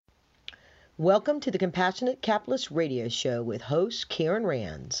Welcome to the Compassionate Capitalist Radio Show with host Karen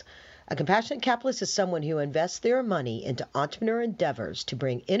Rands. A compassionate capitalist is someone who invests their money into entrepreneur endeavors to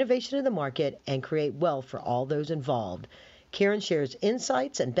bring innovation to the market and create wealth for all those involved. Karen shares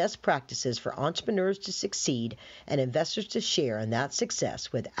insights and best practices for entrepreneurs to succeed and investors to share in that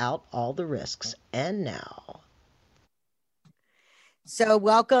success without all the risks. And now. So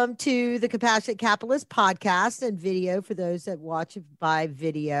welcome to the Compassionate Capitalist podcast and video for those that watch by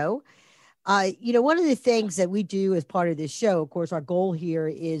video. One of the things that we do as part of this show, of course, our goal here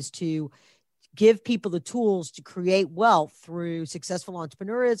is to give people the tools to create wealth through successful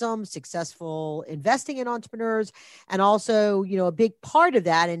entrepreneurism, successful investing in entrepreneurs, and also, a big part of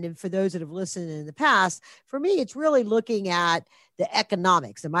that. And for those that have listened in the past, for me, it's really looking at the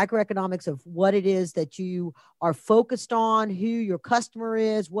economics, the microeconomics of what it is that you are focused on, who your customer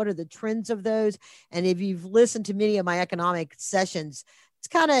is, what are the trends of those. And if you've listened to many of my economic sessions,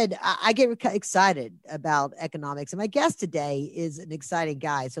 I get excited about economics. And my guest today is an exciting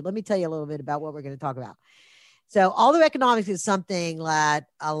guy. So let me tell you a little bit about what we're going to talk about. So although economics is something that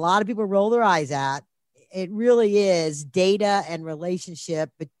a lot of people roll their eyes at, it really is data and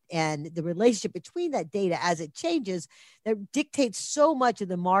relationship, and the relationship between that data as it changes that dictates so much of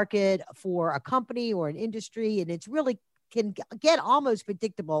the market for a company or an industry. And it's really can get almost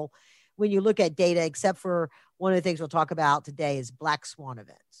predictable when you look at data, except for one of the things we'll talk about today is black swan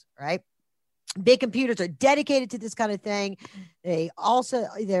events, right? Big computers are dedicated to this kind of thing. It's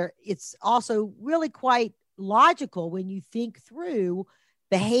also really quite logical when you think through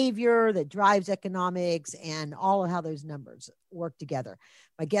behavior that drives economics and all of how those numbers work together.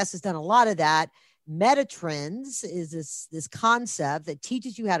 My guest has done a lot of that. Metatrends is this concept that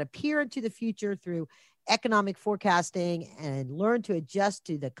teaches you how to peer into the future through economic forecasting and learn to adjust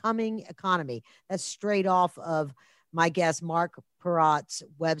to the coming economy. That's straight off of my guest, Mark Perot's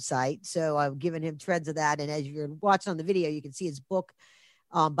website. So I've given him threads of that. And as you're watching on the video, you can see his book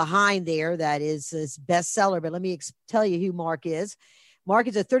behind there. That is his bestseller. But let me tell you who Mark is. Mark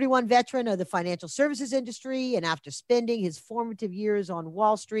is a 31 veteran of the financial services industry. And after spending his formative years on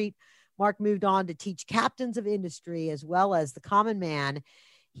Wall Street, Mark moved on to teach captains of industry as well as the common man.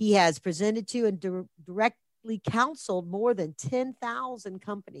 He has presented to and directly counseled more than 10,000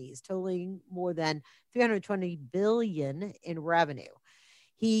 companies, totaling more than $320 billion in revenue.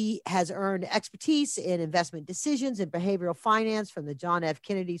 He has earned expertise in investment decisions and behavioral finance from the John F.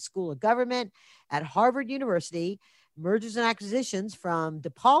 Kennedy School of Government at Harvard University, mergers and acquisitions from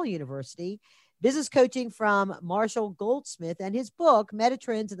DePaul University, business coaching from Marshall Goldsmith, and his book,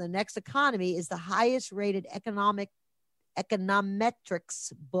 Metatrends and the Next Economy, is the highest rated econometrics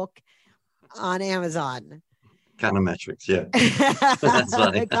book on Amazon. Econometrics, yeah. That's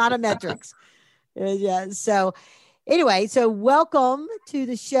funny. Econometrics. Yeah. So anyway, so welcome to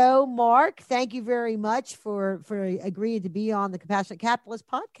the show, Mark. Thank you very much for agreeing to be on the Compassionate Capitalist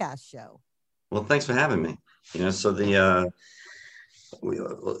podcast show. Well, thanks for having me. So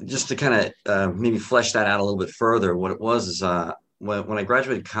just to kind of maybe flesh that out a little bit further, what it was is when I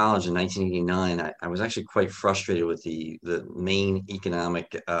graduated college in 1989, I was actually quite frustrated with the main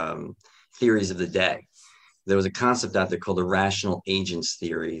economic theories of the day. There was a concept out there called the rational agents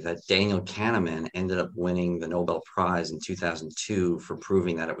theory that Daniel Kahneman ended up winning the Nobel Prize in 2002 for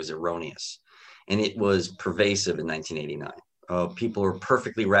proving that it was erroneous. And it was pervasive in 1989. People were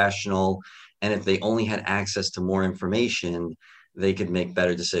perfectly rational, and if they only had access to more information, they could make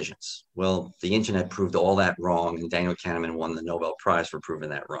better decisions. Well, the internet proved all that wrong, and Daniel Kahneman won the Nobel Prize for proving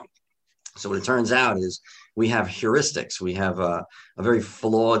that wrong. So what it turns out is we have heuristics. We have a very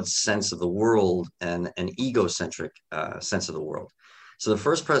flawed sense of the world and an egocentric sense of the world. So the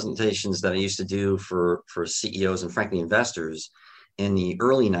first presentations that I used to do for CEOs and frankly investors in the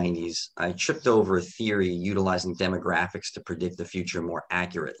early 90s, I tripped over a theory utilizing demographics to predict the future more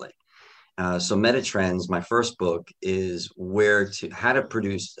accurately. So Metatrends, my first book, is how to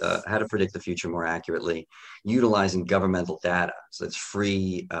predict the future more accurately, utilizing governmental data. So it's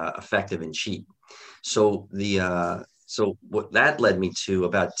free, effective, and cheap. So what that led me to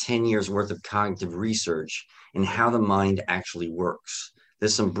about 10 years worth of cognitive research in how the mind actually works.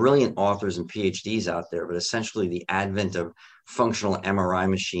 There's some brilliant authors and PhDs out there, but essentially the advent of functional MRI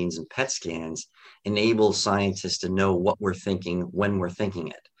machines and PET scans enables scientists to know what we're thinking when we're thinking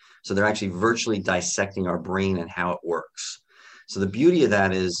it. So they're actually virtually dissecting our brain and how it works. So the beauty of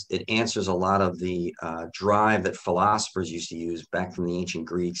that is it answers a lot of the drive that philosophers used to use back from the ancient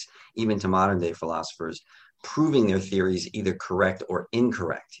Greeks, even to modern day philosophers, proving their theories either correct or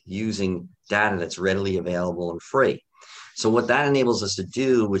incorrect using data that's readily available and free. So what that enables us to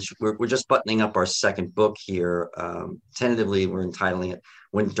do, which we're just buttoning up our second book here, tentatively we're entitling it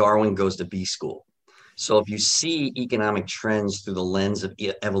when Darwin goes to B school. So if you see economic trends through the lens of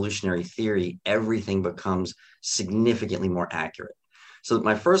evolutionary theory, everything becomes significantly more accurate. So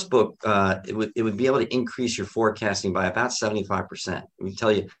my first book, it would be able to increase your forecasting by about 75%. We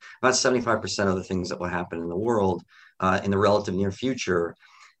tell you about 75% of the things that will happen in the world in the relative near future.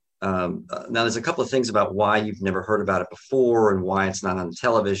 Now, there's a couple of things about why you've never heard about it before and why it's not on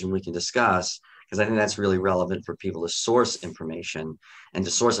television we can discuss, because I think that's really relevant for people to source information and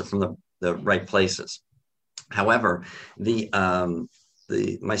to source it from the right places. However,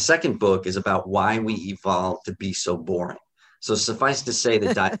 my second book is about why we evolved to be so boring. So suffice to say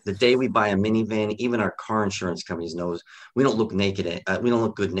that the day we buy a minivan, even our car insurance companies knows we don't look naked. We don't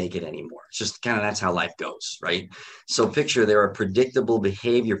look good naked anymore. It's just kind of, that's how life goes, right? So picture there are predictable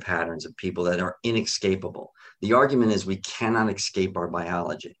behavior patterns of people that are inescapable. The argument is we cannot escape our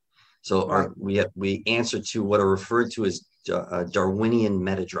biology. So we answer to what are referred to as Darwinian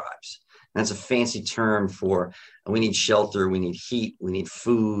metadrives. That's a fancy term for we need shelter, we need heat, we need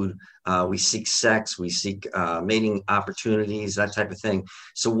food, we seek sex, we seek mating opportunities, that type of thing.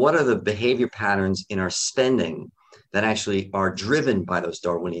 So what are the behavior patterns in our spending that actually are driven by those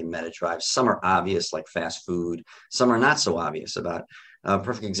Darwinian metadrives? Some are obvious, like fast food. Some are not so obvious. A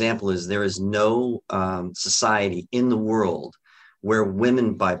perfect example is there is no society in the world where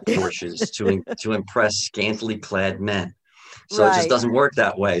women buy Porsches to impress scantily clad men. So It just doesn't work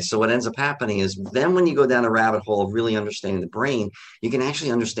that way. So what ends up happening is then when you go down the rabbit hole of really understanding the brain, you can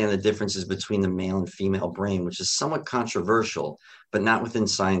actually understand the differences between the male and female brain, which is somewhat controversial, but not within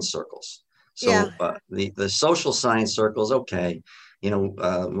science circles. So the social science circles, okay, we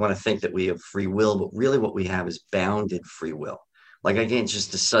want to think that we have free will, but really what we have is bounded free will. Like I can't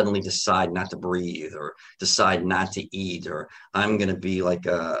just suddenly decide not to breathe or decide not to eat, or I'm going to be like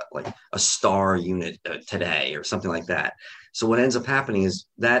a star unit today or something like that. So what ends up happening is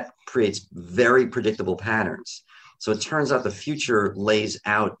that creates very predictable patterns. So it turns out the future lays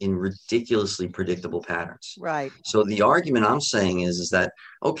out in ridiculously predictable patterns. Right. So the argument I'm saying is that,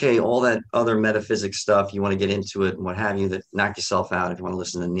 okay, all that other metaphysics stuff, you want to get into it and what have you, that knock yourself out if you want to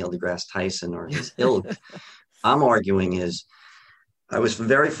listen to Neil deGrasse Tyson or his ilk. I'm arguing is, I was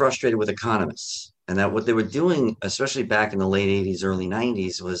very frustrated with economists, and that what they were doing, especially back in the late 80s, early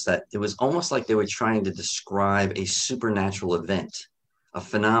 90s, was that it was almost like they were trying to describe a supernatural event, a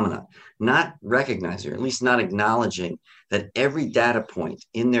phenomena, not recognizing, or at least not acknowledging that every data point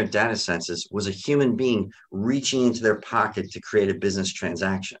in their data senses was a human being reaching into their pocket to create a business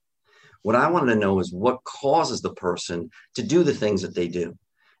transaction. What I wanted to know is what causes the person to do the things that they do.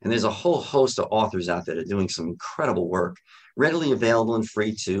 And there's a whole host of authors out there that are doing some incredible work, readily available and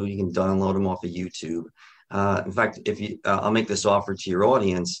free too. You can download them off of YouTube. In fact, I'll make this offer to your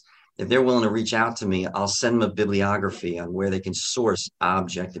audience. If they're willing to reach out to me, I'll send them a bibliography on where they can source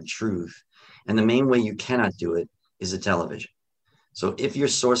objective truth. And the main way you cannot do it is the television. So if you're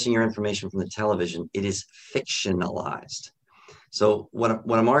sourcing your information from the television, it is fictionalized. So what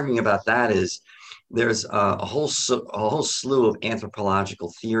I'm arguing about that is, there's a whole slew of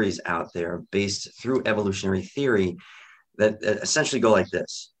anthropological theories out there based through evolutionary theory that essentially go like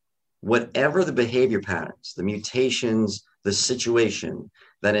this. Whatever the behavior patterns, the mutations, the situation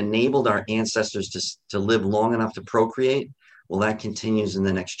that enabled our ancestors to live long enough to procreate, well, that continues in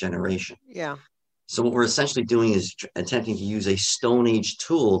the next generation. Yeah. So what we're essentially doing is attempting to use a Stone Age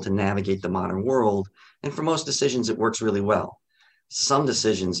tool to navigate the modern world. And for most decisions, it works really well. Some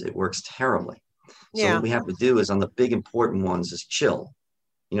decisions, it works terribly. So what we have to do is, on the big important ones, is chill.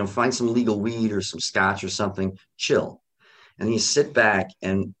 Find some legal weed or some scotch or something, chill. And you sit back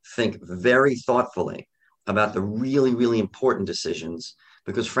and think very thoughtfully about the really, really important decisions,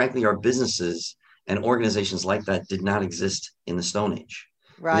 because frankly, our businesses and organizations like that did not exist in the Stone Age.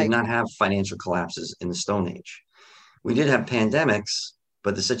 Right. We did not have financial collapses in the Stone Age. We did have pandemics,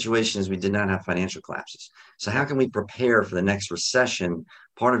 but the situation is we did not have financial collapses. So how can we prepare for the next recession?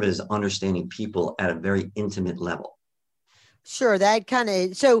 Part of it is understanding people at a very intimate level. Sure.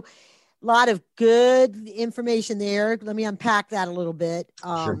 So a lot of good information there. Let me unpack that a little bit.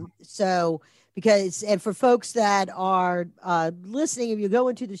 Sure. So, and for folks that are listening, if you go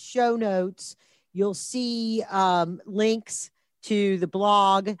into the show notes, you'll see links to the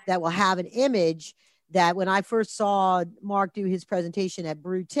blog that will have an image that when I first saw Mark do his presentation at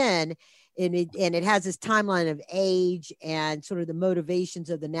Brew 10, and it has this timeline of age and sort of the motivations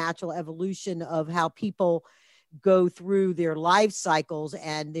of the natural evolution of how people go through their life cycles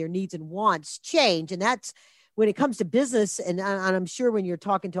and their needs and wants change. And that's when it comes to business. And I'm sure when you're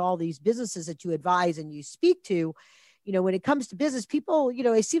talking to all these businesses that you advise and you speak to, when it comes to business, people,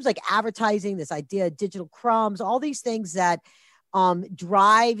 it seems like advertising, this idea of digital crumbs, all these things that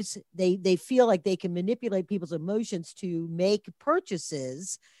drives, they feel like they can manipulate people's emotions to make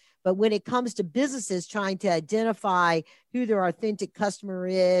purchases. But when it comes to businesses trying to identify who their authentic customer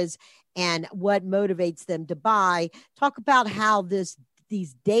is and what motivates them to buy, talk about how these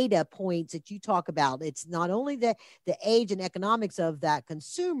data points that you talk about, it's not only the age and economics of that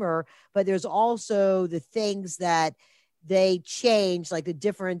consumer, but there's also the things that they change, like the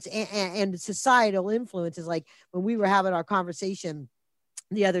difference and societal influences. Like when we were having our conversation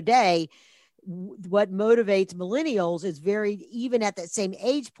the other day, what motivates millennials is even at that same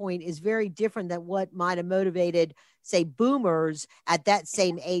age point, is very different than what might have motivated, say, boomers at that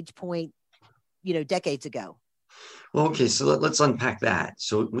same age point, decades ago. Well, okay, so let's unpack that.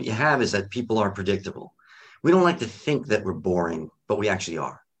 So what you have is that people are predictable. We don't like to think that we're boring, but we actually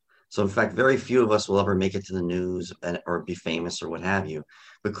are. So in fact, very few of us will ever make it to the news or be famous or what have you,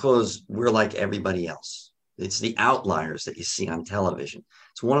 because we're like everybody else. It's the outliers that you see on television.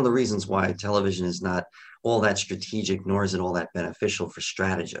 It's one of the reasons why television is not all that strategic, nor is it all that beneficial for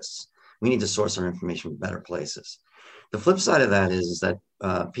strategists. We need to source our information from better places. The flip side of that is that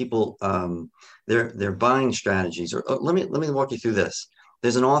people, they're buying strategies. Or let me walk you through this.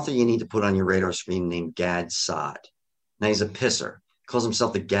 There's an author you need to put on your radar screen named Gad Saad. Now he's a pisser. He calls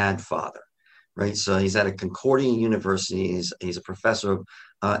himself the Gad Father, right? So he's at a Concordia University. He's a professor of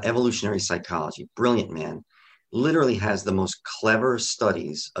evolutionary psychology. Brilliant man. Literally has the most clever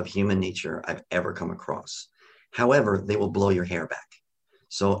studies of human nature I've ever come across. However, they will blow your hair back.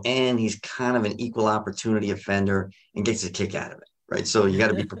 So, and he's kind of an equal opportunity offender and gets a kick out of it, right? So you got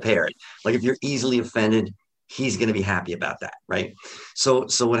to be prepared. Like if you're easily offended, he's going to be happy about that, right? So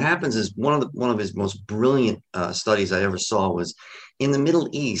what happens is one of his most brilliant studies I ever saw was in the Middle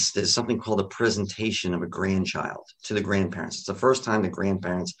East. There's something called a presentation of a grandchild to the grandparents. It's the first time the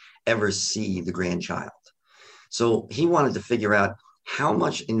grandparents ever see the grandchild. So he wanted to figure out how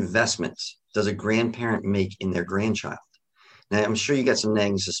much investment does a grandparent make in their grandchild. Now, I'm sure you got some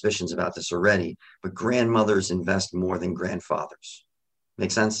nagging suspicions about this already, but grandmothers invest more than grandfathers.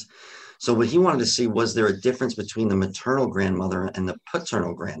 Make sense? So what he wanted to see, was there a difference between the maternal grandmother and the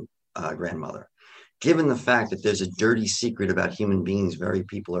paternal grandmother? Given the fact that there's a dirty secret about human beings very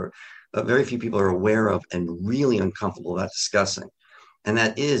few people are aware of and really uncomfortable about discussing. And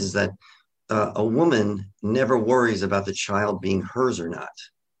that is that a woman never worries about the child being hers or not.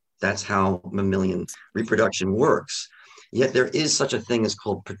 That's how mammalian reproduction works. Yet there is such a thing as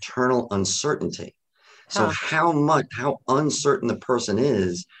called paternal uncertainty. So how uncertain the person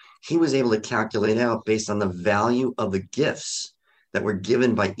is, he was able to calculate out based on the value of the gifts that were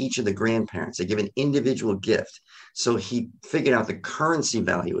given by each of the grandparents. They give an individual gift. So he figured out the currency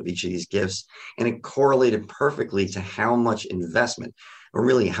value of each of these gifts, and it correlated perfectly to how much investment, or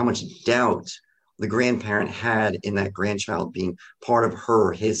really how much doubt, the grandparent had in that grandchild being part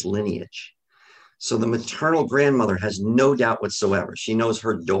of his lineage. So the maternal grandmother has no doubt whatsoever. She knows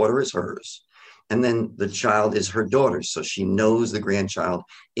her daughter is hers, and then the child is her daughter's. So she knows the grandchild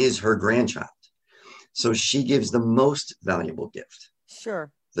is her grandchild. So she gives the most valuable gift.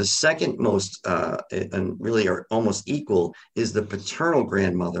 Sure. The second most, and really are almost equal, is the paternal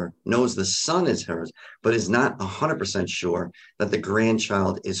grandmother knows the son is hers, but is not 100% sure that the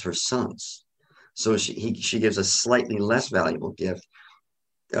grandchild is her son's. So she gives a slightly less valuable gift,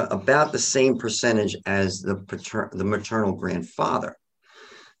 about the same percentage as the maternal grandfather.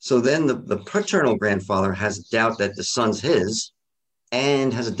 So then the paternal grandfather has a doubt that the son's his,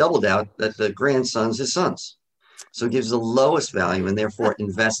 and has a double doubt that the grandson's his son's. So it gives the lowest value, and therefore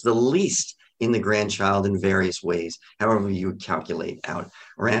invests the least in the grandchild in various ways, however you would calculate out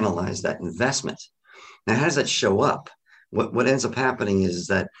or analyze that investment. Now, how does that show up? What ends up happening is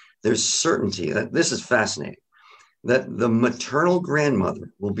that there's certainty. This is fascinating. That the maternal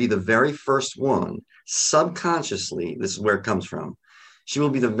grandmother will be the very first one, subconsciously, this is where it comes from, she will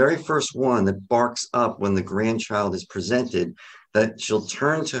be the very first one that barks up when the grandchild is presented, that she'll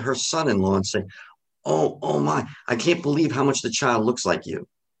turn to her son-in-law and say, oh my, I can't believe how much the child looks like you.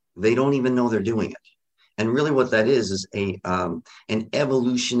 They don't even know they're doing it. And really what that is an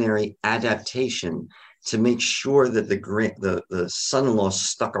evolutionary adaptation to make sure that the son-in-law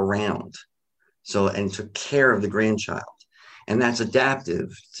stuck around. So, and took care of the grandchild. And that's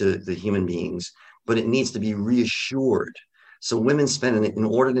adaptive to the human beings, but it needs to be reassured. So women spend an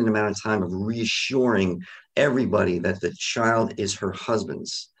inordinate amount of time of reassuring everybody that the child is her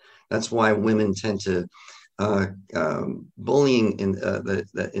husband's. That's why women tend to, bullying in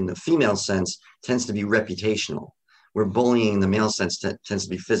the female sense tends to be reputational, where bullying in the male sense tends to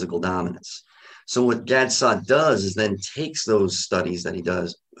be physical dominance. So what Gad Saad does is then takes those studies that he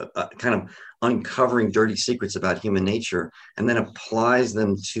does, kind of uncovering dirty secrets about human nature and then applies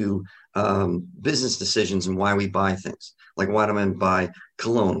them to business decisions and why we buy things. Like, why do men buy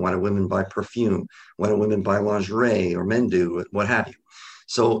cologne? Why do women buy perfume? Why do women buy lingerie, or men do, what have you?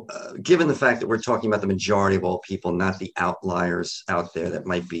 So given the fact that we're talking about the majority of all people, not the outliers out there that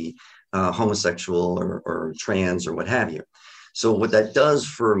might be homosexual or trans or what have you. So what that does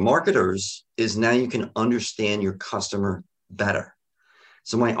for marketers is now you can understand your customer better.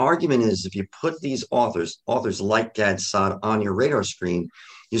 So my argument is, if you put these authors like Gad Saad on your radar screen,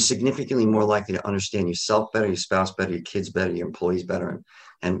 you're significantly more likely to understand yourself better, your spouse better, your kids better, your employees better,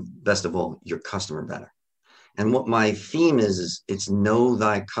 and best of all, your customer better. And what my theme is it's know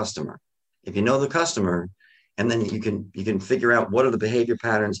thy customer. If you know the customer, and then you can figure out what are the behavior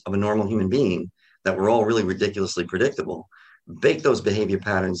patterns of a normal human being that were all really ridiculously predictable, bake those behavior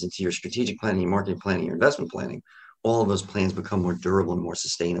patterns into your strategic planning, your marketing planning, your investment planning, all of those plans become more durable and more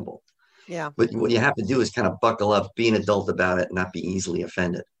sustainable. Yeah. But what you have to do is kind of buckle up, be an adult about it, and not be easily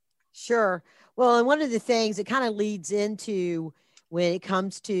offended. Sure. Well, and one of the things that kind of leads into when it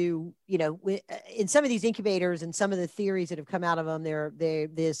comes to, in some of these incubators and some of the theories that have come out of them, they're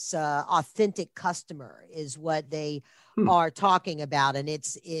this authentic customer is what they are talking about. And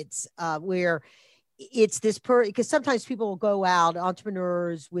it's where it's this because sometimes people will go out,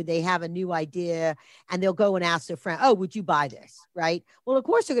 entrepreneurs, when they have a new idea, and they'll go and ask their friend, oh, would you buy this? Right. Well, of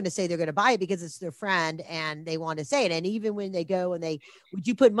course they're going to say they're going to buy it because it's their friend and they want to say it. And even when they go and would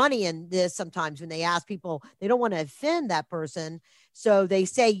you put money in this? Sometimes when they ask people, they don't want to offend that person. So they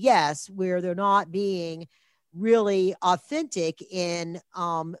say yes, where they're not being really authentic in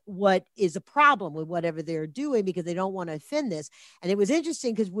what is a problem with whatever they're doing, because they don't want to offend this. And it was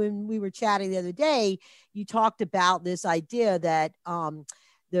interesting because when we were chatting the other day, you talked about this idea that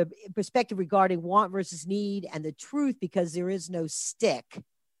the perspective regarding want versus need and the truth, because there is no stick,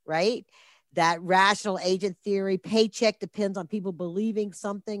 right? That rational agent theory, paycheck depends on people believing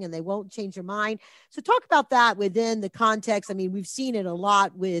something and they won't change their mind. So talk about that within the context. I mean, we've seen it a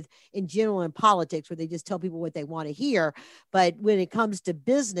lot in general in politics, where they just tell people what they want to hear. But when it comes to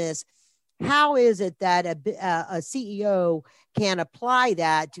business, how is it that a CEO can apply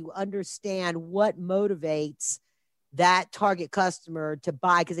that to understand what motivates that target customer to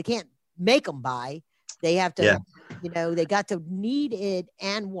buy? Because they can't make them buy. They have to, they got to need it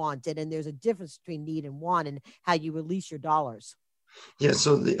and want it. And there's a difference between need and want and how you release your dollars. Yeah.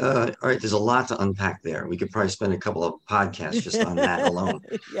 So, all right, there's a lot to unpack there. We could probably spend a couple of podcasts just on that alone.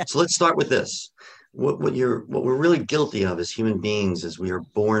 Yeah. So let's start with this. What we're really guilty of as human beings is we are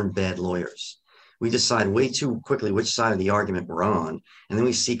born bad lawyers. We decide way too quickly which side of the argument we're on, and then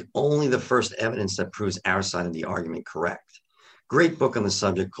we seek only the first evidence that proves our side of the argument correct. Great book on the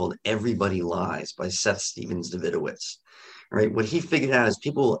subject called Everybody Lies by Seth Stephens-Davidowitz. Right? What he figured out is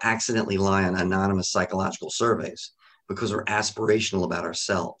people will accidentally lie on anonymous psychological surveys because we're aspirational about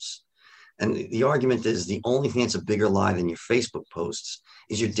ourselves. And the argument is the only thing that's a bigger lie than your Facebook posts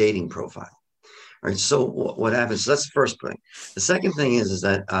is your dating profile. All right. So what happens? So that's the first thing. The second thing is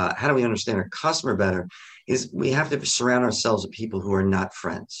that how do we understand our customer better? Is we have to surround ourselves with people who are not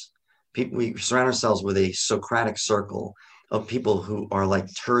friends. We surround ourselves with a Socratic circle of people who are like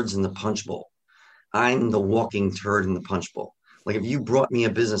turds in the punch bowl. I'm the walking turd in the punch bowl. Like, if you brought me a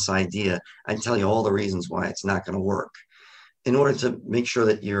business idea, I'd tell you all the reasons why it's not going to work. In order to make sure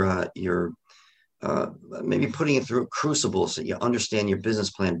that you're maybe putting it through a crucible so you understand your business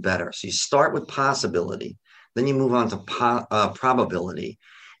plan better. So you start with possibility, then you move on to probability,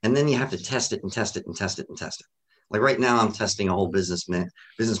 and then you have to test it and test it and test it and test it. Like right now, I'm testing a whole business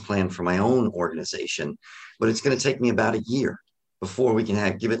plan for my own organization, but it's going to take me about a year before we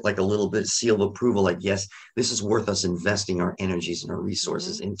can give it like a little bit of seal of approval. Like, yes, this is worth us investing our energies and our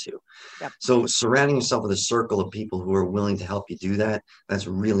resources into. Yep. So surrounding yourself with a circle of people who are willing to help you do that, that's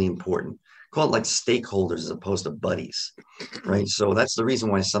really important. Call it like stakeholders as opposed to buddies, right? So that's the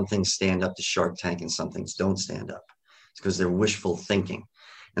reason why some things stand up to Shark Tank and some things don't stand up. It's because they're wishful thinking.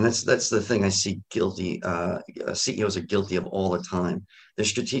 And that's the thing I see CEOs are guilty of all the time. Their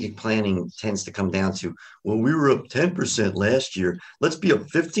strategic planning tends to come down to, well, we were up 10% last year. Let's be up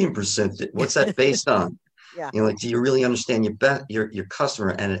 15%. What's that based on? Yeah. Like, do you really understand your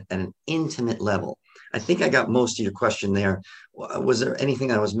customer at an intimate level? I think I got most of your question there. Was there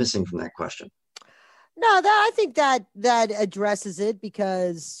anything I was missing from that question? No, I think that addresses it,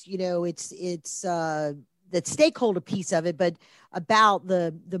 because, it's the stakeholder piece of it, but about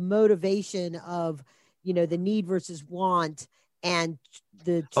the motivation of, the need versus want, and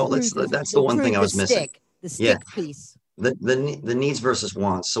the that's the one thing I was missing. The stick piece. The needs versus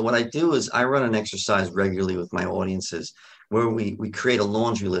wants. So what I do is I run an exercise regularly with my audiences where we create a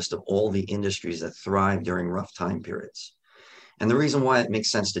laundry list of all the industries that thrive during rough time periods. And the reason why it makes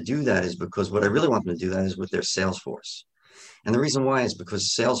sense to do that is because what I really want them to do that is with their sales force. And the reason why is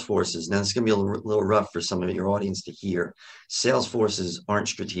because sales forces, now it's going to be a little rough for some of your audience to hear, sales forces aren't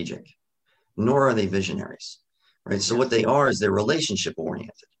strategic, nor are they visionaries, right? So what they are is they're relationship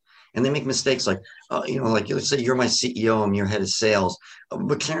oriented. And they make mistakes like, like let's say you're my CEO, I'm your head of sales,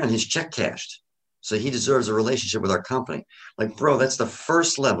 but Karen, his check cashed. So he deserves a relationship with our company. Like, bro, that's the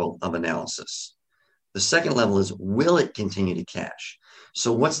first level of analysis. The second level is, will it continue to cash?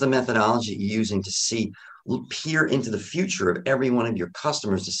 So what's the methodology you're using to peer into the future of every one of your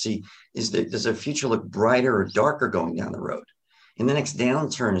customers to see, does their future look brighter or darker going down the road? In the next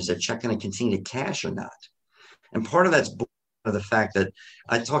downturn, is their check going to continue to cash or not? And part of that's born of the fact that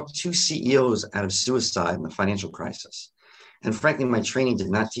I talked 2 CEOs out of suicide in the financial crisis. And frankly, my training did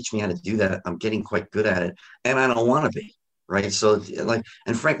not teach me how to do that. I'm getting quite good at it, and I don't want to be. Right. So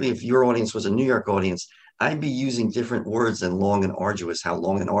and frankly, if your audience was a New York audience, I'd be using different words than long and arduous, how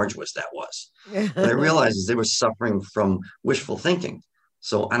long and arduous that was. What I realized is they were suffering from wishful thinking.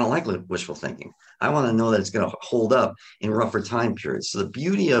 So I don't like wishful thinking. I want to know that it's going to hold up in rougher time periods. So the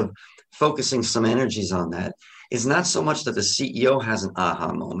beauty of focusing some energies on that is not so much that the CEO has an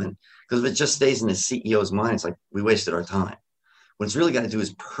aha moment, because if it just stays in the CEO's mind, it's like we wasted our time. What it's really got to do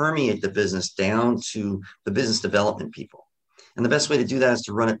is permeate the business down to the business development people. And the best way to do that is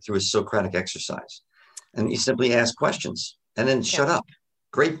to run it through a Socratic exercise. And you simply ask questions and then shut up.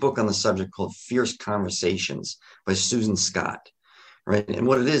 Great book on the subject called Fierce Conversations by Susan Scott. Right. And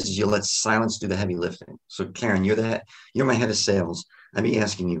what it is you let silence do the heavy lifting. So Karen, you're my head of sales. I'd be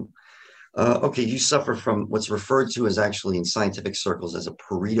asking you, okay, you suffer from what's referred to as actually in scientific circles as a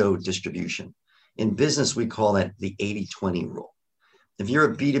Pareto distribution. In business, we call that the 80-20 rule. If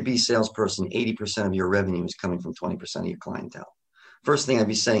you're a B2B salesperson, 80% of your revenue is coming from 20% of your clientele. First thing I'd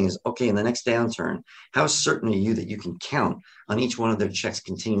be saying is, okay, in the next downturn, how certain are you that you can count on each one of their checks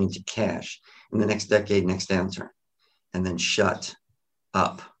continuing to cash in the next decade, next downturn? And then shut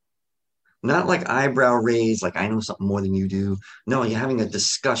up. Not like eyebrow raise, like I know something more than you do. No, you're having a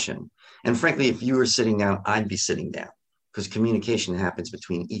discussion. And frankly, if you were sitting down, I'd be sitting down, because communication happens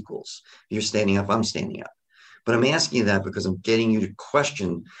between equals. You're standing up, I'm standing up. But I'm asking you that because I'm getting you to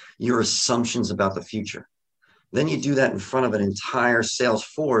question your assumptions about the future. Then you do that in front of an entire sales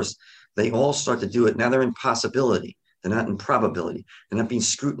force. They all start to do it. Now they're in possibility. They're not in probability. They're not being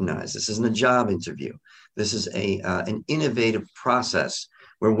scrutinized. This isn't a job interview. This is an innovative process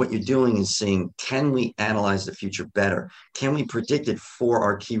where what you're doing is saying, can we analyze the future better? Can we predict it for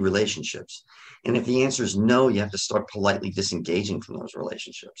our key relationships? And if the answer is no, you have to start politely disengaging from those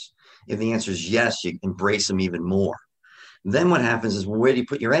relationships. If the answer is yes, you embrace them even more. Then what happens is, well, where do you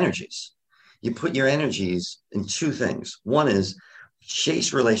put your energies? You put your energies in 2 things. One is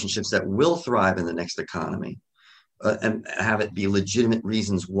chase relationships that will thrive in the next economy, and have it be legitimate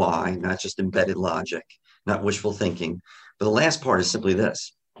reasons why, not just embedded logic, not wishful thinking. But the last part is simply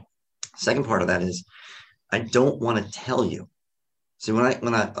this. Second part of that is, I don't want to tell you. See, I'll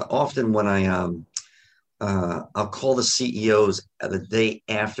call the CEOs the day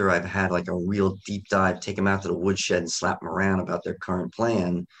after I've had like a real deep dive, take them out to the woodshed and slap them around about their current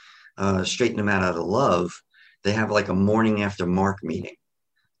plan, straighten them out of love. They have like a morning after Mark meeting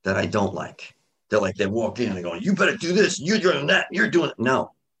that I don't like. They walk in and they go, you better do this, you're doing that, you're doing it.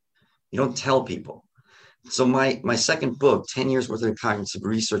 No, you don't tell people. So my second book, 10 years worth of cognitive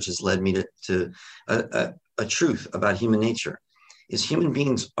research, has led me to a truth about human nature. Is human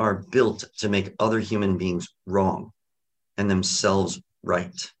beings are built to make other human beings wrong and themselves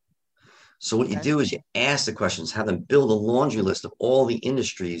right. So what you do is you ask the questions, have them build a laundry list of all the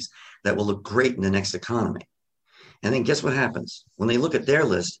industries that will look great in the next economy. And then guess what happens? When they look at their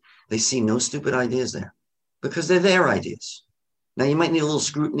list, they see no stupid ideas there, because they're their ideas. Now, you might need a little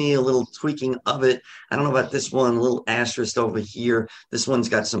scrutiny, a little tweaking of it. I don't know about this one, a little asterisk over here. This one's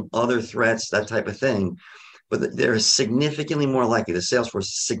got some other threats, that type of thing. But they're significantly more likely, the sales force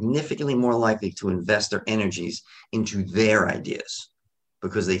is significantly more likely to invest their energies into their ideas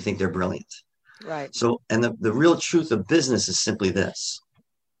because they think they're brilliant. Right. So, and the real truth of business is simply this.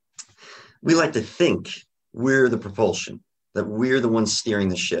 We like to think we're the propulsion, that we're the ones steering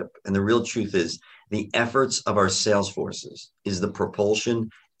the ship. And the real truth is the efforts of our sales forces is the propulsion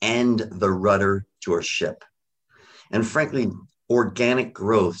and the rudder to our ship. And frankly, organic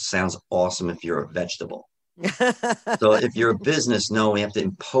growth sounds awesome if you're a vegetable. So if you're a business, no, we have to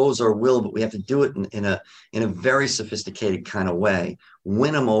impose our will, but we have to do it in a very sophisticated kind of way.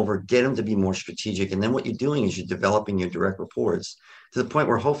 Win them over, get them to be more strategic. And then what you're doing is you're developing your direct reports to the point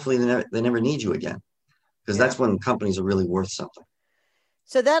where hopefully they never need you again. because that's when companies are really worth something.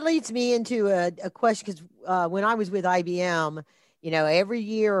 So that leads me into a question, because when I was with IBM, every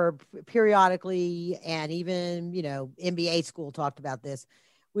year or periodically, and even, MBA school talked about this,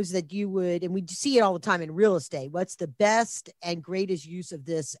 was that you would, and we see it all the time in real estate, what's the best and greatest use of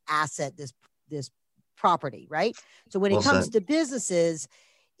this asset, this property, right? So when it comes to businesses,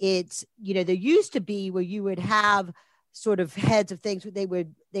 it's, there used to be where you would have sort of heads of things, they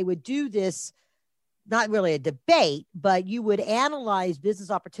would do this, not really a debate, but you would analyze business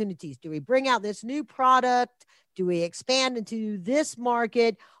opportunities. Do we bring out this new product? Do we expand into this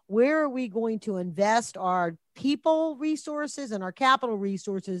market? Where are we going to invest our people resources and our capital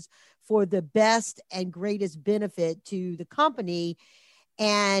resources for the best and greatest benefit to the company?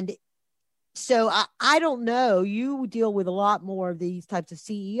 And so I don't know, you deal with a lot more of these types of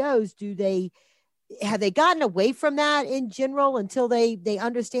CEOs. Have they gotten away from that in general until they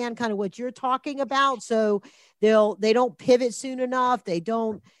understand kind of what you're talking about? So they don't pivot soon enough. They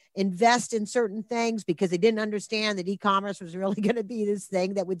don't invest in certain things because they didn't understand that e-commerce was really going to be this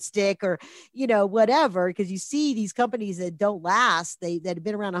thing that would stick, or, whatever. Because you see these companies that don't last, that have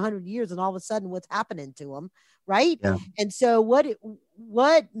been around 100 years, and all of a sudden what's happening to them. Right. Yeah. And so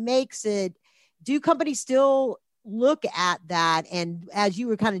what makes it, do companies still look at that? And as you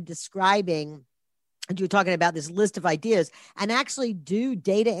were kind of describing, and you were talking about this list of ideas, and actually do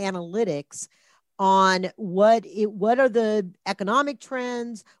data analytics on what are the economic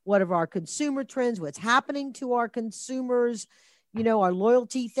trends, what are our consumer trends, what's happening to our consumers, our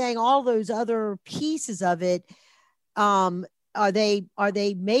loyalty thing, all those other pieces of it. Are they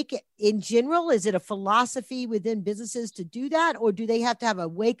in general, is it a philosophy within businesses to do that? Or do they have to have a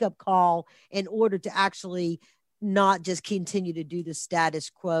wake up call in order to actually not just continue to do the status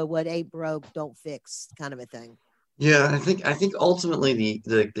quo, what ain't broke, don't fix kind of a thing? Yeah, I think ultimately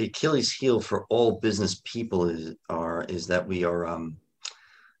the Achilles heel for all business people is that we are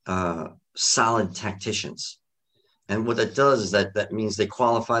solid tacticians. And what that does is that means they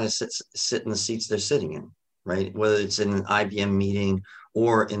qualify to sit in the seats they're sitting in, right? Whether it's in an IBM meeting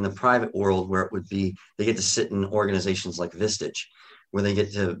or in the private world, where it would be, they get to sit in organizations like Vistage, where they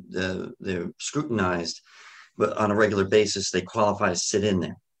get they're scrutinized, but on a regular basis, they qualify to sit in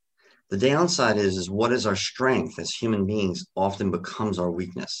there. The downside is what is our strength as human beings often becomes our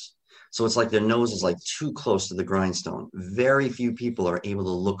weakness. So it's like their nose is like too close to the grindstone. Very few people are able to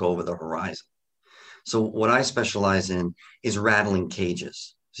look over the horizon. So what I specialize in is rattling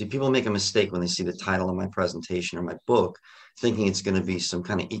cages. See, people make a mistake when they see the title of my presentation or my book, thinking it's going to be some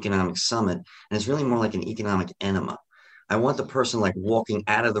kind of economic summit. And it's really more like an economic enema. I want the person like walking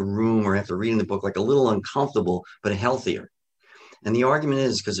out of the room or after reading the book, like a little uncomfortable, but healthier. And the argument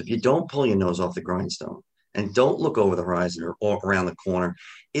is because if you don't pull your nose off the grindstone and don't look over the horizon or around the corner,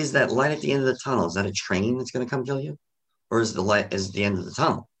 is that light at the end of the tunnel? Is that a train that's going to come kill you? Or is the light at the end of the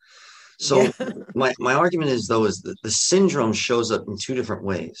tunnel? So my argument is, though, is that the syndrome shows up in two different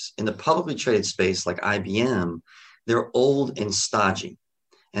ways. In the publicly traded space, like IBM, they're old and stodgy.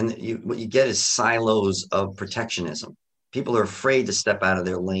 And what you get is silos of protectionism. People are afraid to step out of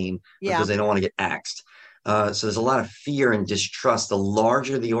their lane because they don't want to get axed. So there's a lot of fear and distrust. The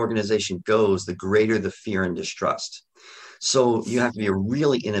larger the organization goes, the greater the fear and distrust. So you have to be a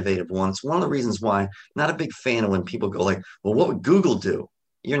really innovative one. It's one of the reasons why I'm not a big fan of when people go like, well, what would Google do?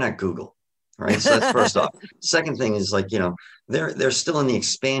 You're not Google, right? So that's first off. Second thing is like, they're still in the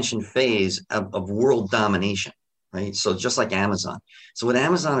expansion phase of world domination, right? So just like Amazon. So what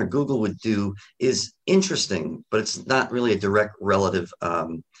Amazon or Google would do is interesting, but it's not really a direct relative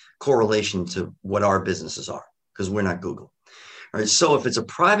correlation to what our businesses are, because we're not Google. All right. So if it's a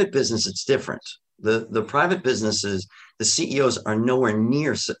private business, it's different. The private businesses, the CEOs are nowhere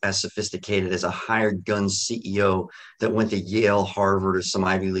near as sophisticated as a hired gun CEO that went to Yale, Harvard, or some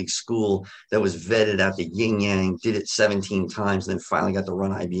Ivy League school that was vetted out the yin yang, did it 17 times, and then finally got to run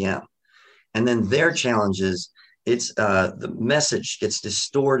IBM. And then their challenge is the message gets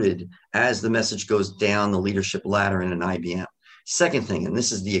distorted as the message goes down the leadership ladder in an IBM. Second thing, and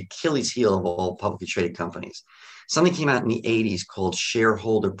this is the Achilles heel of all publicly traded companies, something came out in the 80s called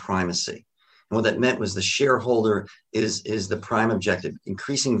shareholder primacy. And what that meant was the shareholder is the prime objective.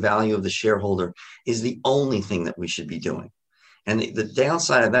 Increasing value of the shareholder is the only thing that we should be doing. And the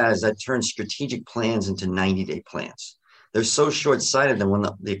downside of that is that turns strategic plans into 90-day plans. They're so short-sighted that when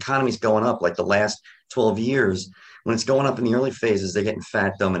the economy's going up, like the last 12 years, when it's going up in the early phases, they're getting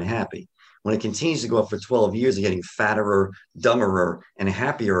fat, dumb, and happy. When it continues to go up for 12 years, they're getting fatter, dumberer, and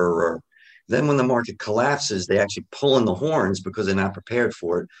happier. Then when the market collapses, they actually pull in the horns because they're not prepared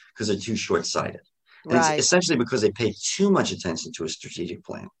for it, because they're too short-sighted. And It's essentially because they pay too much attention to a strategic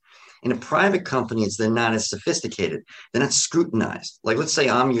plan. In a private company, they're not as sophisticated. They're not scrutinized. Like, let's say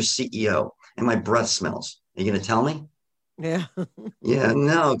I'm your CEO and my breath smells. Are you going to tell me? Yeah. Yeah,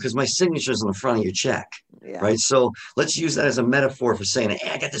 no, because my signature's on the front of your check, Yeah. right? So let's use that as a metaphor for saying,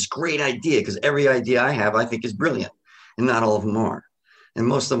 hey, I got this great idea, because every idea I have, I think is brilliant, and not all of them are. And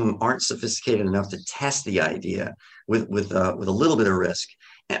most of them aren't sophisticated enough to test the idea with a little bit of risk,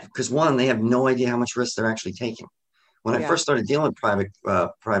 because one, they have no idea how much risk they're actually taking. When I first started dealing with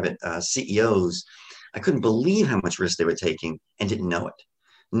private CEOs, I couldn't believe how much risk they were taking and didn't know it.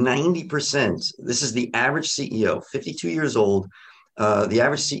 90%. This is the average CEO, 52 years old. The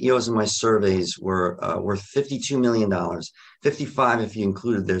average CEOs in my surveys were worth $52 million, 55 if you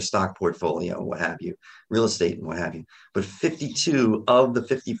included their stock portfolio, what have you, real estate and what have you. But 52 of the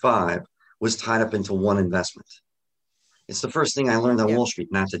 55 was tied up into one investment. It's the first thing I learned on Wall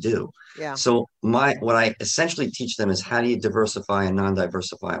Street not to do. Yeah. So what I essentially teach them is, how do you diversify a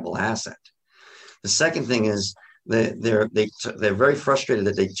non-diversifiable asset? The second thing is they're very frustrated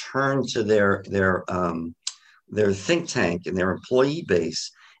that they turn to their think tank and their employee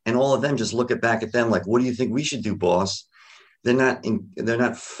base, and all of them just look back at them like, what do you think we should do, boss? They're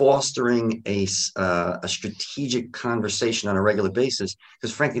not fostering a strategic conversation on a regular basis,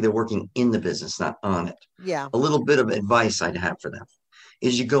 because frankly, they're working in the business, not on it. Yeah. A little bit of advice I'd have for them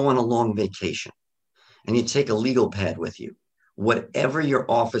is, you go on a long vacation and you take a legal pad with you. Whatever your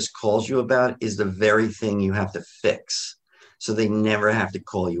office calls you about is the very thing you have to fix, so they never have to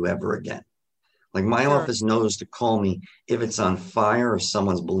call you ever again. Like, my office knows to call me if it's on fire or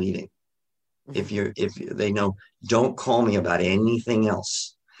someone's bleeding. If they know, don't call me about anything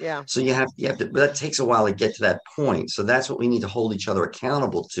else. Yeah. So you have to, but that takes a while to get to that point. So that's what we need to hold each other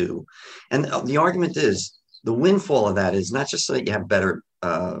accountable to. And the argument is, the windfall of that is not just so that you have better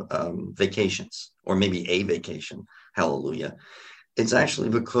vacations, or maybe a vacation. Hallelujah. It's actually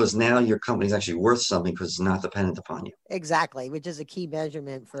because now your company is actually worth something, because it's not dependent upon you. Exactly, which is a key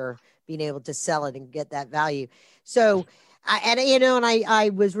measurement for being able to sell it and get that value. So, I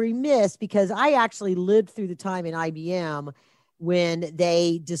was remiss, because I actually lived through the time in IBM when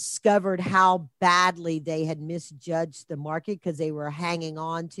they discovered how badly they had misjudged the market, because they were hanging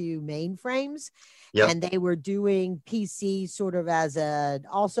on to mainframes. Yep. And they were doing PC sort of as a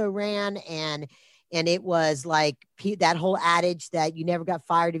also ran, and it was like that whole adage that you never got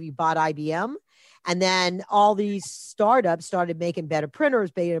fired if you bought IBM. And then all these startups started making better printers,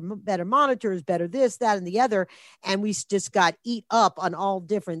 better monitors, better this, that, and the other. And we just got eat up on all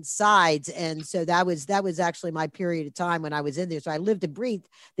different sides. And so that was actually my period of time when I was in there. So I lived and breathed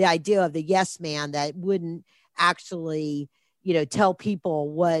the idea of the yes man that wouldn't actually, tell people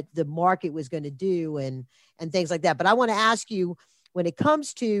what the market was going to do and things like that. But I want to ask you, when it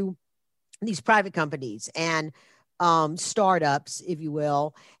comes to these private companies and startups, if you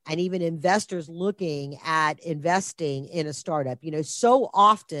will, and even investors looking at investing in a startup, so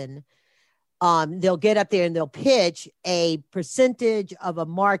often they'll get up there and they'll pitch a percentage of a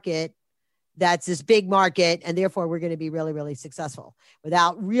market that's this big market, and therefore we're going to be really, really successful,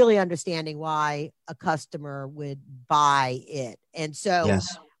 without really understanding why a customer would buy it. And so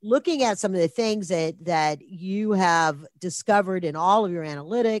yes. Looking at some of the things that you have discovered in all of your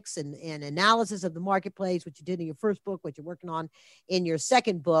analytics and analysis of the marketplace, what you did in your first book, what you're working on in your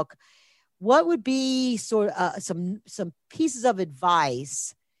second book, what would be sort of some pieces of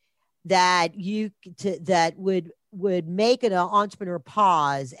advice that that would make an entrepreneur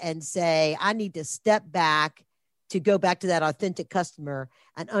pause and say, I need to step back to go back to that authentic customer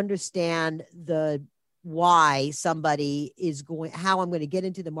and understand why somebody is going, how I'm going to get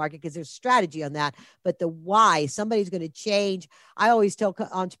into the market, because there's strategy on that, but the why somebody's going to change. I always tell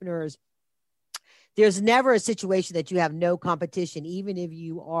entrepreneurs, there's never a situation that you have no competition, even if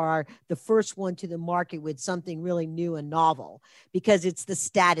you are the first one to the market with something really new and novel, because it's the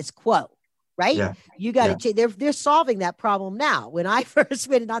status quo. Right. Yeah. You got to change. They're solving that problem now. When I first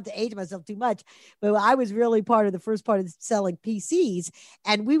went, not to age myself too much, but I was really part of the first part of selling PCs,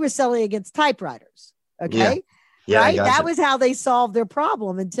 and we were selling against typewriters. Okay. Yeah, right. That was how they solved their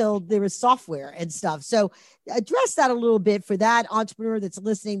problem until there was software and stuff. So address that a little bit for that entrepreneur that's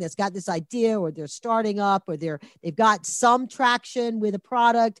listening, that's got this idea, or they're starting up, or they've got some traction with a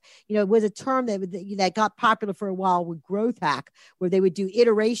product. It was a term that got popular for a while with growth hack, where they would do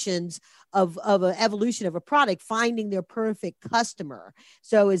iterations of an evolution of a product, finding their perfect customer.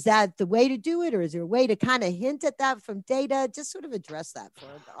 So is that the way to do it, or is there a way to kind of hint at that from data? Just sort of address that for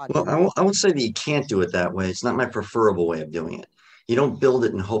the audience. Well, I would say that you can't do it that way. It's not my preferable way of doing it. You don't build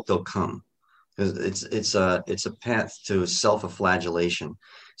it and hope they'll come, because it's a path to self-flagellation.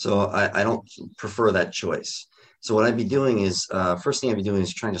 So I don't prefer that choice. So what I'd be doing is, first thing I'd be doing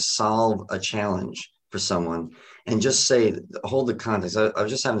is trying to solve a challenge for someone and just say, hold the context. I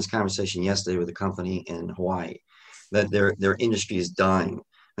was just having this conversation yesterday with a company in Hawaii that their industry is dying. And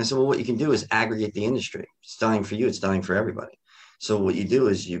I said, well, what you can do is aggregate the industry. It's dying for you. It's dying for everybody. So what you do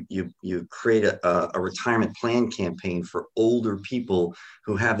is you create a retirement plan campaign for older people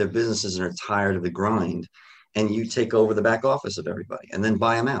who have their businesses and are tired of the grind, and you take over the back office of everybody and then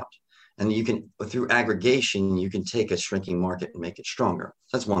buy them out. And you can, through aggregation, you can take a shrinking market and make it stronger.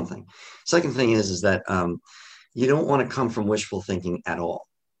 So that's one thing. Second thing is that you don't want to come from wishful thinking at all.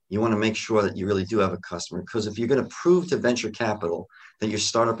 You want to make sure that you really do have a customer, because if you're going to prove to venture capital that your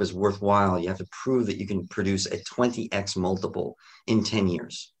startup is worthwhile, you have to prove that you can produce a 20x multiple in 10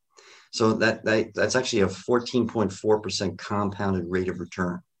 years. So that's actually a 14.4% compounded rate of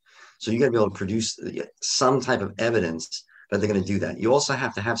return. So you got to be able to produce some type of evidence that they're going to do that. You also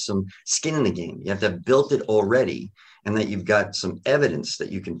have to have some skin in the game. You have to have built it already, and that you've got some evidence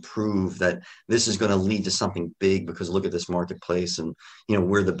that you can prove that this is going to lead to something big, because look at this marketplace, and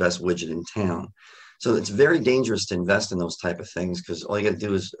we're the best widget in town. So it's very dangerous to invest in those type of things, because all you got to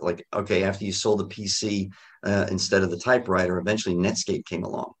do is, like, okay, after you sold the PC instead of the typewriter, eventually Netscape came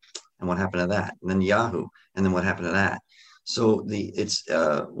along, and what happened to that? And then Yahoo, and then what happened to that? So it's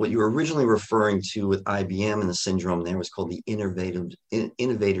what you were originally referring to with IBM and the syndrome there was called the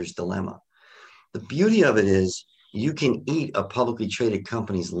innovator's dilemma. The beauty of it is you can eat a publicly traded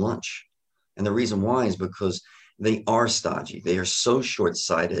company's lunch. And the reason why is because they are stodgy. They are so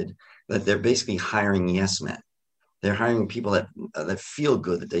short-sighted that they're basically hiring yes men. They're hiring people that feel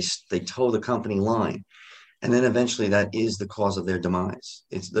good, that they toe the company line. And then eventually that is the cause of their demise.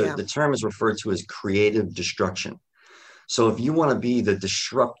 The term is referred to as creative destruction. So if you want to be the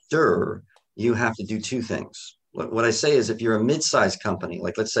disruptor, you have to do two things. What I say is, if you're a mid-sized company,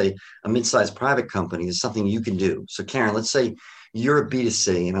 like let's say a mid-sized private company, there's something you can do. So Karen, let's say you're a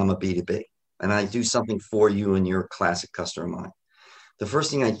B2C and I'm a B2B, and I do something for you and you're a classic customer of mine. The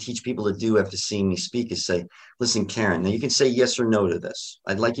first thing I teach people to do after seeing me speak is say, listen, Karen, now you can say yes or no to this.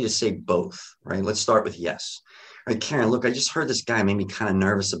 I'd like you to say both, right? Let's start with yes. All right, Karen, look, I just heard this guy made me kind of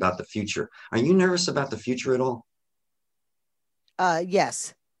nervous about the future. Are you nervous about the future at all?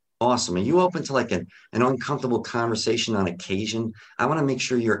 Yes. Awesome. Are you open to like an uncomfortable conversation on occasion? I want to make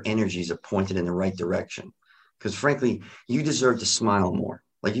sure your energies are pointed in the right direction, because frankly, you deserve to smile more.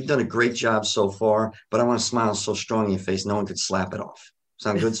 Like, you've done a great job so far, but I want to smile so strong in your face, no one could slap it off.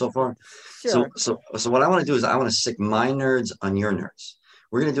 Sound good so far? Sure. So what I want to do is I want to stick my nerds on your nerds.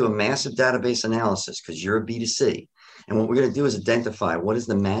 We're going to do a massive database analysis, because you're a B2C. And what we're going to do is identify what is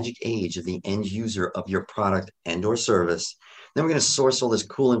the magic age of the end user of your product and or service. Then we're going to source all this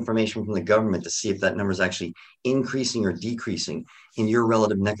cool information from the government to see if that number is actually increasing or decreasing in your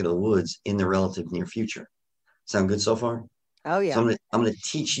relative neck of the woods in the relative near future. Sound good so far? Oh yeah. So I'm going to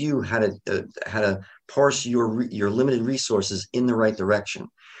teach you how to parse your limited resources in the right direction.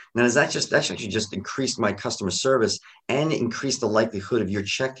 Now, that's actually just increased my customer service and increased the likelihood of your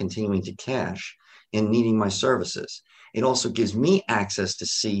check continuing to cash and needing my services. It also gives me access to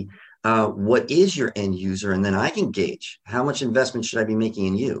see what is your end user, and then I can gauge how much investment should I be making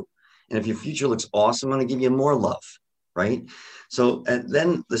in you. And if your future looks awesome, I'm going to give you more love, right? So and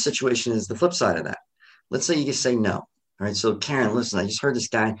then the situation is the flip side of that. Let's say you just say no. All right, so Karen, listen, I just heard this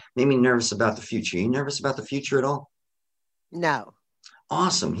guy made me nervous about the future. Are you nervous about the future at all? No.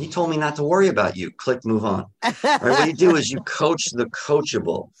 Awesome. He told me not to worry about you. Click, move on. All right, what you do is you coach the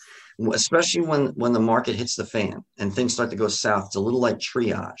coachable, especially when the market hits the fan and things start to go south. It's a little like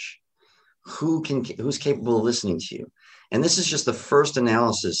triage. Who's capable of listening to you? And this is just the first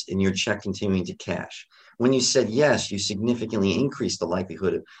analysis in your check continuing to cash. When you said yes, you significantly increased the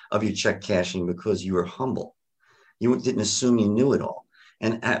likelihood of your check cashing because you were humble. You didn't assume you knew it all.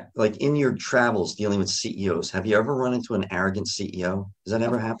 And like in your travels dealing with CEOs, have you ever run into an arrogant CEO? Does that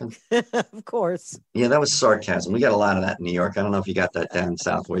ever happen? Of course. Yeah, that was sarcasm. We got a lot of that in New York. I don't know if you got that down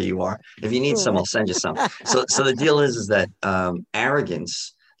south where you are. If you need some, I'll send you some. So the deal is that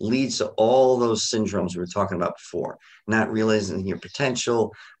arrogance leads to all those syndromes we were talking about before, not realizing your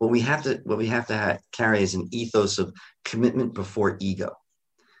potential. What we have to carry is an ethos of commitment before ego.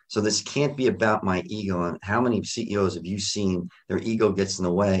 So this can't be about my ego. And how many CEOs have you seen their ego gets in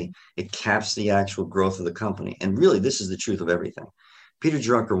the way? It caps the actual growth of the company. And really, this is the truth of everything. Peter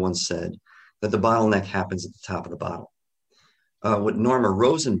Drucker once said that the bottleneck happens at the top of the bottle. What Norma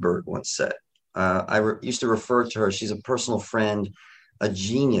Rosenberg once said, used to refer to her, she's a personal friend, a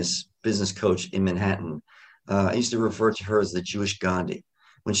genius business coach in Manhattan. I used to refer to her as the Jewish Gandhi.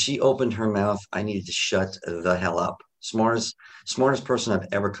 When she opened her mouth, I needed to shut the hell up. smartest person I've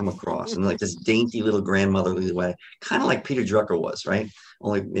ever come across, and like this dainty little grandmotherly way, kind of like Peter Drucker was, right?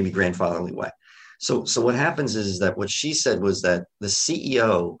 Only maybe grandfatherly way. So what happens is that what she said was that the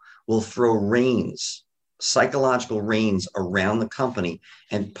CEO will throw reins, psychological reins around the company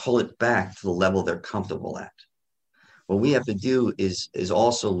and pull it back to the level they're comfortable at. What we have to do is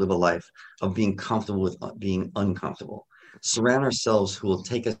also live a life of being comfortable with being uncomfortable. Surround ourselves who will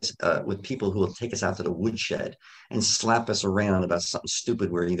take us with people who will take us out to the woodshed and slap us around about something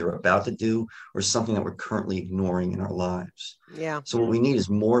stupid we're either about to do or something that we're currently ignoring in our lives. Yeah. So what we need is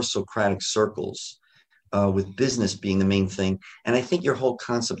more Socratic circles, with business being the main thing. And I think your whole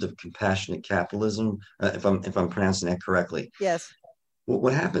concept of compassionate capitalism, if I'm pronouncing that correctly, Yes.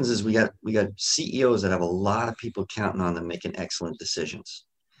 what happens is we got CEOs that have a lot of people counting on them making excellent decisions.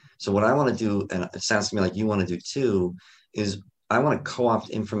 So what I want to do, and it sounds to me like you want to do too, is I want to co-opt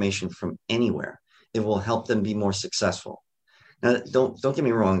information from anywhere. It will help them be more successful. Now, don't get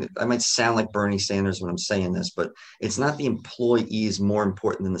me wrong. I might sound like Bernie Sanders when I'm saying this, but it's not the employee is more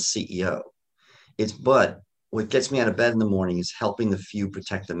important than the CEO. But what gets me out of bed in the morning is helping the few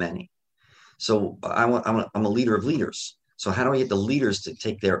protect the many. So I'm a leader of leaders. So how do I get the leaders to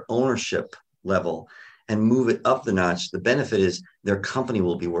take their ownership level and move it up the notch? The benefit is their company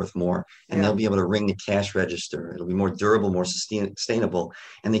will be worth more, and they'll be able to ring the cash register. It'll be more durable, more sustainable,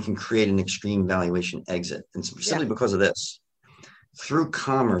 and they can create an extreme valuation exit. And simply because of this, through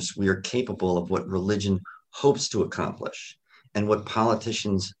commerce, we are capable of what religion hopes to accomplish and what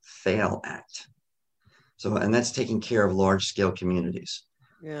politicians fail at. So, and that's taking care of large scale communities.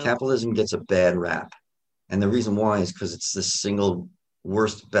 Yeah. Capitalism gets a bad rap. And the reason why is because it's the single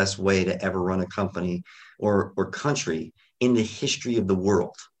worst, best way to ever run a company or country in the history of the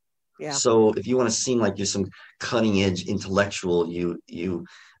world. Yeah. So if you want to seem like you're some cutting edge intellectual, you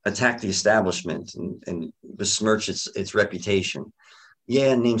attack the establishment and besmirch its reputation.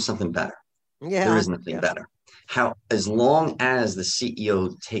 Yeah, name something better. Yeah. There is nothing better. As long as the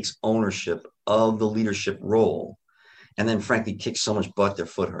CEO takes ownership of the leadership role, and then frankly kicks so much butt their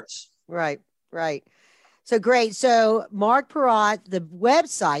foot hurts. Right. So great. So Mark Porat, the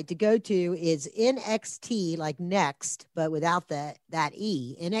website to go to is NXT, like next, but without that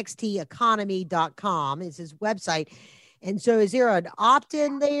E, nxteconomy.com is his website. And so is there an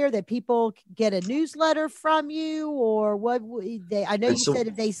opt-in there that people get a newsletter from you, or what I know you said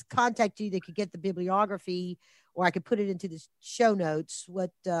if they contact you, they could get the bibliography, or I could put it into the show notes.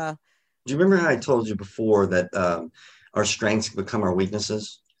 Do you remember how I told you before that our strengths become our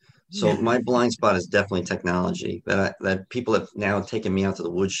weaknesses? So my blind spot is definitely technology. That people have now taken me out to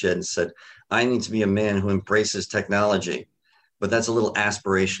the woodshed and said, I need to be a man who embraces technology. But that's a little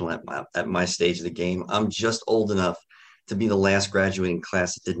aspirational at my stage of the game. I'm just old enough to be the last graduating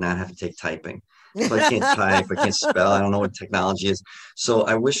class that did not have to take typing. So I can't type, I can't spell, I don't know what technology is. So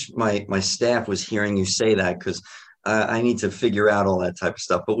I wish my staff was hearing you say that, because I need to figure out all that type of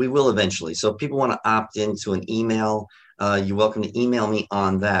stuff, but we will eventually. So if people want to opt into an email, you're welcome to email me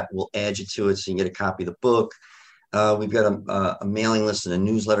on that. We'll add you to it so you can get a copy of the book. We've got a mailing list and a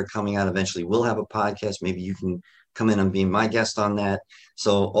newsletter coming out. Eventually we'll have a podcast. Maybe you can come in and be my guest on that.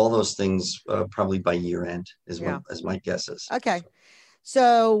 So all those things probably by year end as my guess is. Okay.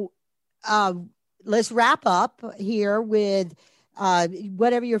 So let's wrap up here with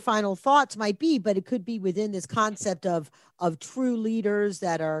whatever your final thoughts might be, but it could be within this concept of true leaders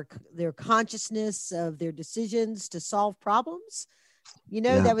that are their consciousness of their decisions to solve problems.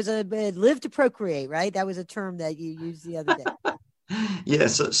 That was a live to procreate, right? That was a term that you used the other day. Yeah.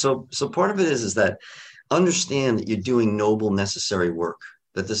 So part of it is that understand that you're doing noble, necessary work,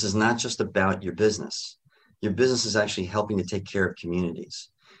 that this is not just about your business. Your business is actually helping to take care of communities.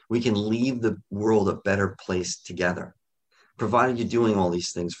 We can leave the world a better place together, provided you're doing all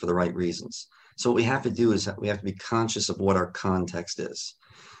these things for the right reasons. So what we have to do is we have to be conscious of what our context is.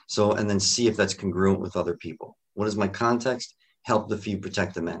 So, and then see if that's congruent with other people. What is my context? Help the few,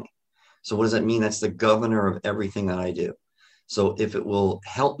 protect the many. So what does that mean? That's the governor of everything that I do. So if it will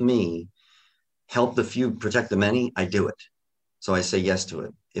help me help the few, protect the many, I do it. So I say yes to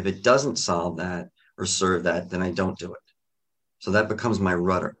it. If it doesn't solve that or serve that, then I don't do it. So that becomes my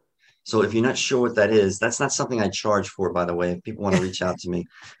rudder. So if you're not sure what that is, that's not something I charge for, by the way. If people want to reach out to me,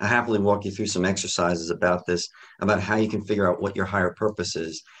 I happily walk you through some exercises about this, about how you can figure out what your higher purpose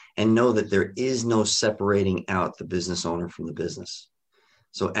is, and know that there is no separating out the business owner from the business.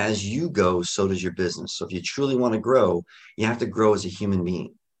 So as you go, so does your business. So if you truly want to grow, you have to grow as a human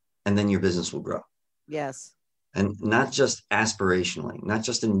being, and then your business will grow. Yes. And not just aspirationally, not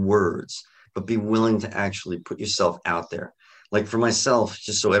just in words, but be willing to actually put yourself out there. Like for myself,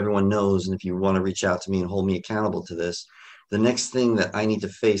 just so everyone knows, and if you want to reach out to me and hold me accountable to this, the next thing that I need to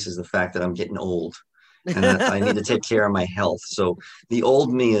face is the fact that I'm getting old and I need to take care of my health. So the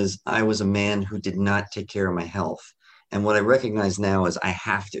old me is I was a man who did not take care of my health. And what I recognize now is I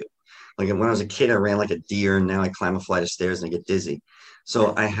have to. Like when I was a kid, I ran like a deer, and now I climb a flight of stairs and I get dizzy.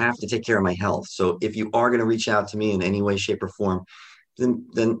 So I have to take care of my health. So if you are going to reach out to me in any way, shape, or form, then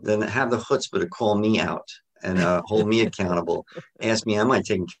have the chutzpah to call me out and hold me accountable. Ask me, am I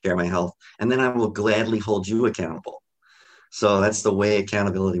taking care of my health? And then I will gladly hold you accountable. So that's the way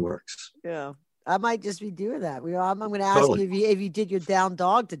accountability works. Yeah, I might just be doing that. I'm going to ask Totally. you if you did your down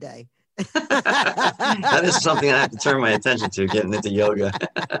dog today. That is something I have to turn my attention to, getting into yoga.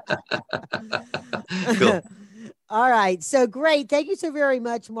 Cool. All right. So great. Thank you so very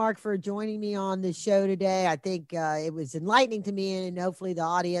much, Mark, for joining me on the show today. I think it was enlightening to me, and hopefully the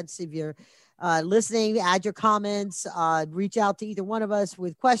audience, if you're listening, add your comments, reach out to either one of us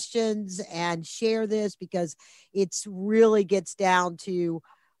with questions and share this, because it's really gets down to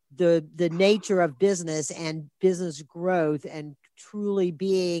the nature of business and business growth, and truly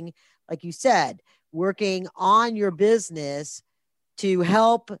being, like you said, working on your business to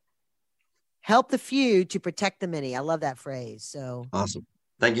help the few to protect the many. I love that phrase. So Awesome.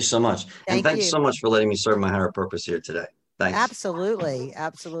 Thank you so much. And thanks so much for letting me serve my higher purpose here today. Thanks. Absolutely.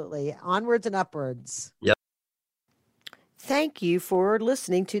 Absolutely. Onwards and upwards. Yep. Thank you for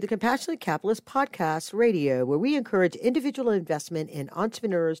listening to the Compassionate Capitalist Podcast Radio, where we encourage individual investment in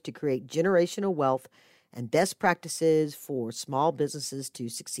entrepreneurs to create generational wealth and best practices for small businesses to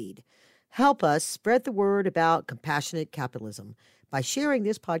succeed. Help us spread the word about compassionate capitalism by sharing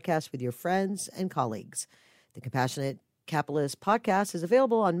this podcast with your friends and colleagues. The Compassionate Capitalist Podcast is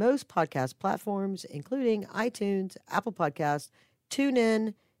available on most podcast platforms, including iTunes, Apple Podcasts,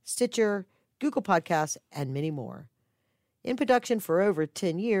 TuneIn, Stitcher, Google Podcasts, and many more. In production for over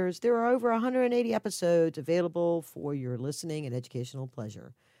 10 years, there are over 180 episodes available for your listening and educational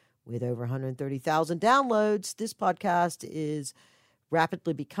pleasure. With over 130,000 downloads, this podcast is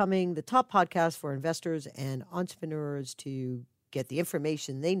rapidly becoming the top podcast for investors and entrepreneurs to get the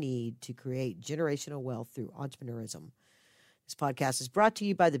information they need to create generational wealth through entrepreneurism. This podcast is brought to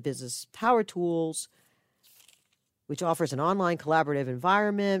you by the Business Power Tools, which offers an online collaborative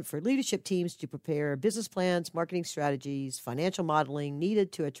environment for leadership teams to prepare business plans, marketing strategies, financial modeling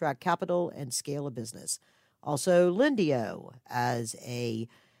needed to attract capital and scale a business. Also, Lendio, as a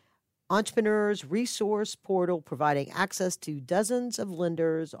entrepreneurs resource portal providing access to dozens of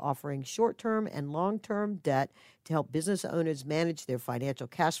lenders offering short-term and long-term debt to help business owners manage their financial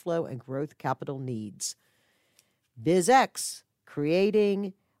cash flow and growth capital needs. BizX,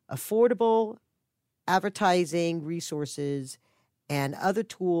 creating affordable advertising resources and other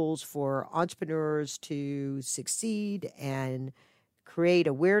tools for entrepreneurs to succeed and create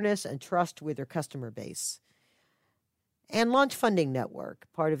awareness and trust with their customer base. And Launch Funding Network,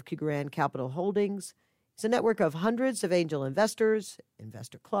 part of Cougaran Capital Holdings, is a network of hundreds of angel investors,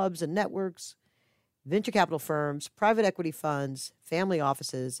 investor clubs and networks, venture capital firms, private equity funds, family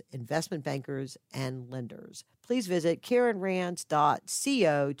offices, investment bankers, and lenders. Please visit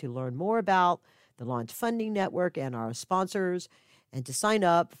KarenRands.co to learn more about the Launch Funding Network and our sponsors, and to sign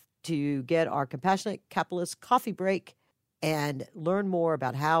up to get our Compassionate Capitalist coffee break and learn more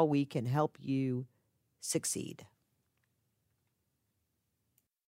about how we can help you succeed.